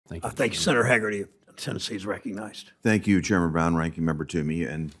Thank you. Thank you, Senator Hagerty. Tennessee is recognized. Thank you, Chairman Brown, Ranking Member Toomey,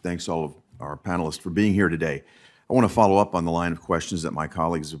 and thanks all of our panelists for being here today. I want to follow up on the line of questions that my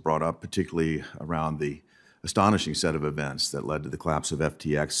colleagues have brought up, particularly around the astonishing set of events that led to the collapse of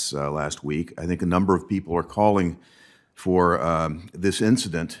FTX last week. I think a number of people are calling for this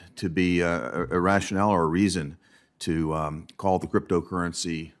incident to be a rationale or a reason to call the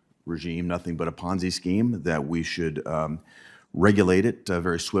cryptocurrency regime nothing but a Ponzi scheme, that we should regulate it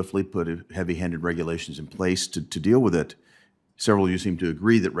very swiftly, put heavy-handed regulations in place to deal with it. Several of you seem to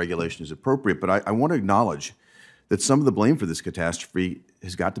agree that regulation is appropriate, but I want to acknowledge that some of the blame for this catastrophe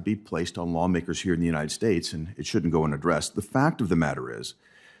has got to be placed on lawmakers here in the United States, and it shouldn't go unaddressed. The fact of the matter is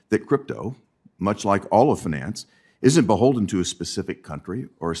that crypto, much like all of finance, isn't beholden to a specific country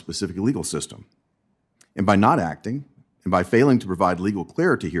or a specific legal system. And by not acting, and by failing to provide legal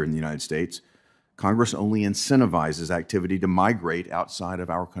clarity here in the United States, Congress only incentivizes activity to migrate outside of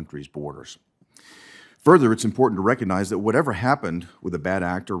our country's borders. Further, it's important to recognize that whatever happened with a bad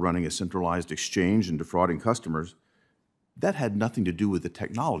actor running a centralized exchange and defrauding customers, that had nothing to do with the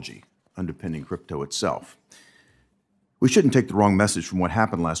technology underpinning crypto itself. We shouldn't take the wrong message from what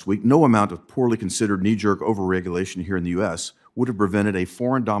happened last week. No amount of poorly considered knee-jerk overregulation here in the U.S. would have prevented a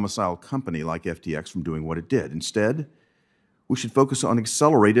foreign domiciled company like FTX from doing what it did. Instead, we should focus on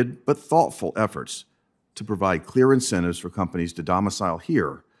accelerated but thoughtful efforts to provide clear incentives for companies to domicile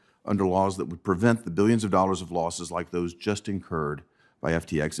here under laws that would prevent the billions of dollars of losses like those just incurred by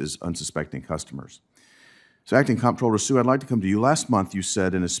FTX's unsuspecting customers. So, Acting Comptroller Sue, I'd like to come to you. Last month, you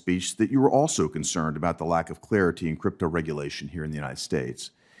said in a speech that you were also concerned about the lack of clarity in crypto regulation here in the United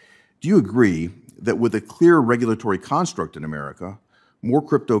States. Do you agree that with a clear regulatory construct in America, more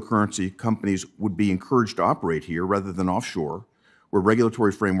cryptocurrency companies would be encouraged to operate here rather than offshore, where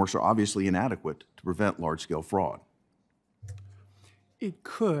regulatory frameworks are obviously inadequate to prevent large-scale fraud? It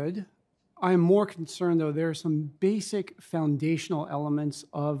could. I am more concerned, though, there are some basic foundational elements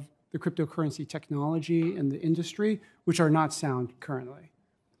of the cryptocurrency technology and the industry which are not sound currently.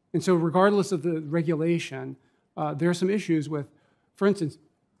 And so regardless of the regulation, there are some issues with, for instance,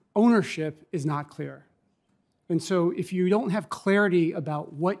 ownership is not clear. And so if you don't have clarity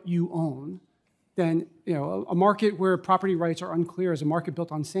about what you own, then a market where property rights are unclear is a market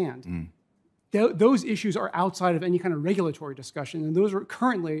built on sand. Those issues are outside of any kind of regulatory discussion, and those are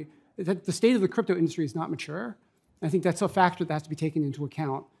currently, the state of the crypto industry is not mature. I think that's a factor that has to be taken into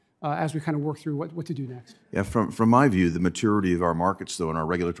account as we kind of work through what to do next. Yeah, from my view, the maturity of our markets, though, and our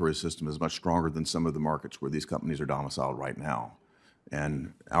regulatory system is much stronger than some of the markets where these companies are domiciled right now.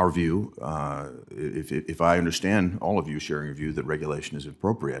 And our view, if I understand all of you sharing your view that regulation is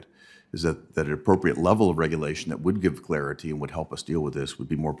appropriate, is that an appropriate level of regulation that would give clarity and would help us deal with this would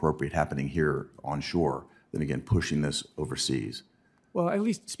be more appropriate happening here onshore than, again, pushing this overseas. Well, at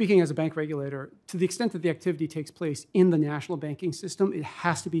least speaking as a bank regulator, to the extent that the activity takes place in the national banking system, it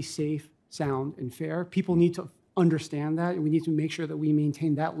has to be safe, sound, and fair. People need to understand that, and we need to make sure that we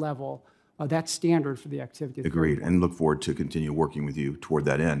maintain that level, that standard for the activity. Agreed, and look forward to continue working with you toward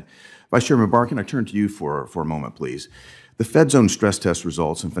that end. Vice Chairman Barr, can I turn to you for a moment, please? The Fed's own stress test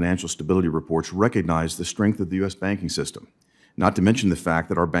results and financial stability reports recognize the strength of the U.S. banking system, not to mention the fact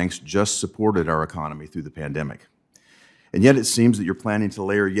that our banks just supported our economy through the pandemic. And yet it seems that you're planning to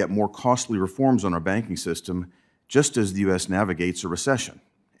layer yet more costly reforms on our banking system just as the U.S. navigates a recession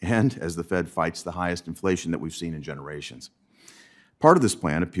and as the Fed fights the highest inflation that we've seen in generations. Part of this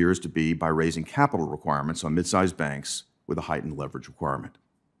plan appears to be by raising capital requirements on mid-sized banks with a heightened leverage requirement.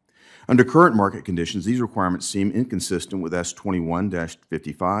 Under current market conditions, these requirements seem inconsistent with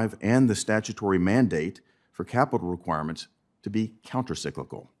S21-55 and the statutory mandate for capital requirements to be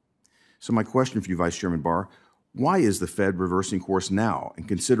countercyclical. So my question for you, Vice Chairman Barr, why is the Fed reversing course now and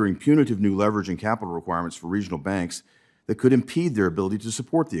considering punitive new leverage and capital requirements for regional banks that could impede their ability to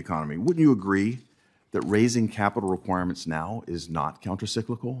support the economy? Wouldn't you agree that raising capital requirements now is not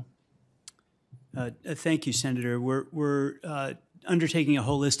countercyclical? Thank you, Senator. We're undertaking a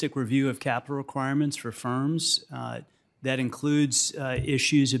holistic review of capital requirements for firms. That includes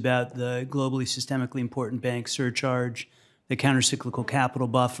issues about the globally systemically important bank surcharge, the countercyclical capital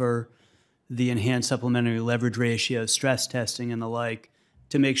buffer, the enhanced supplementary leverage ratio, stress testing, and the like,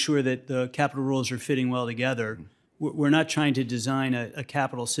 to make sure that the capital rules are fitting well together. We're not trying to design a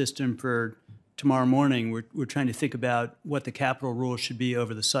capital system for tomorrow morning. We're trying to think about what the capital rules should be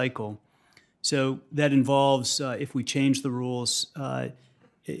over the cycle. So that involves, if we change the rules,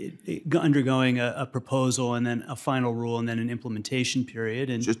 undergoing a proposal and then a final rule and then an implementation period.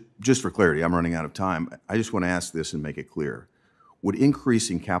 And just for clarity, I'm running out of time. I just want to ask this and make it clear. Would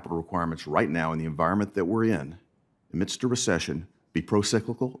increasing capital requirements right now in the environment that we're in, amidst a recession, be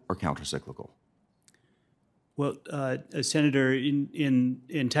pro-cyclical or counter-cyclical? Well, Senator,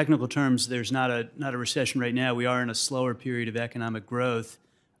 in technical terms, there's not a recession right now. We are in a slower period of economic growth.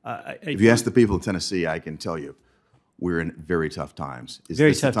 If you ask the people of Tennessee, I can tell you we're in very tough times. Is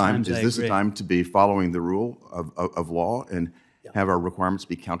Very this tough the time, times, Is I this the agree. time to be following the rule of law and have our requirements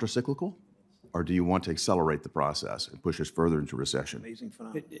be counter-cyclical? Or do you want to accelerate the process and push us further into recession? Amazing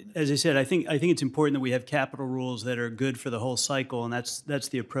phenomenon. As I said, I think it's important that we have capital rules that are good for the whole cycle, and that's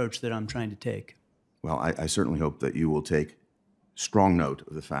the approach that I'm trying to take. Well, I certainly hope that you will take strong note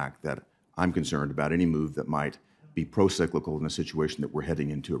of the fact that I'm concerned about any move that might be pro-cyclical in a situation that we're heading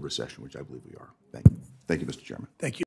into a recession, which I believe we are. Thank you. Thank you, Mr. Chairman. Thank you.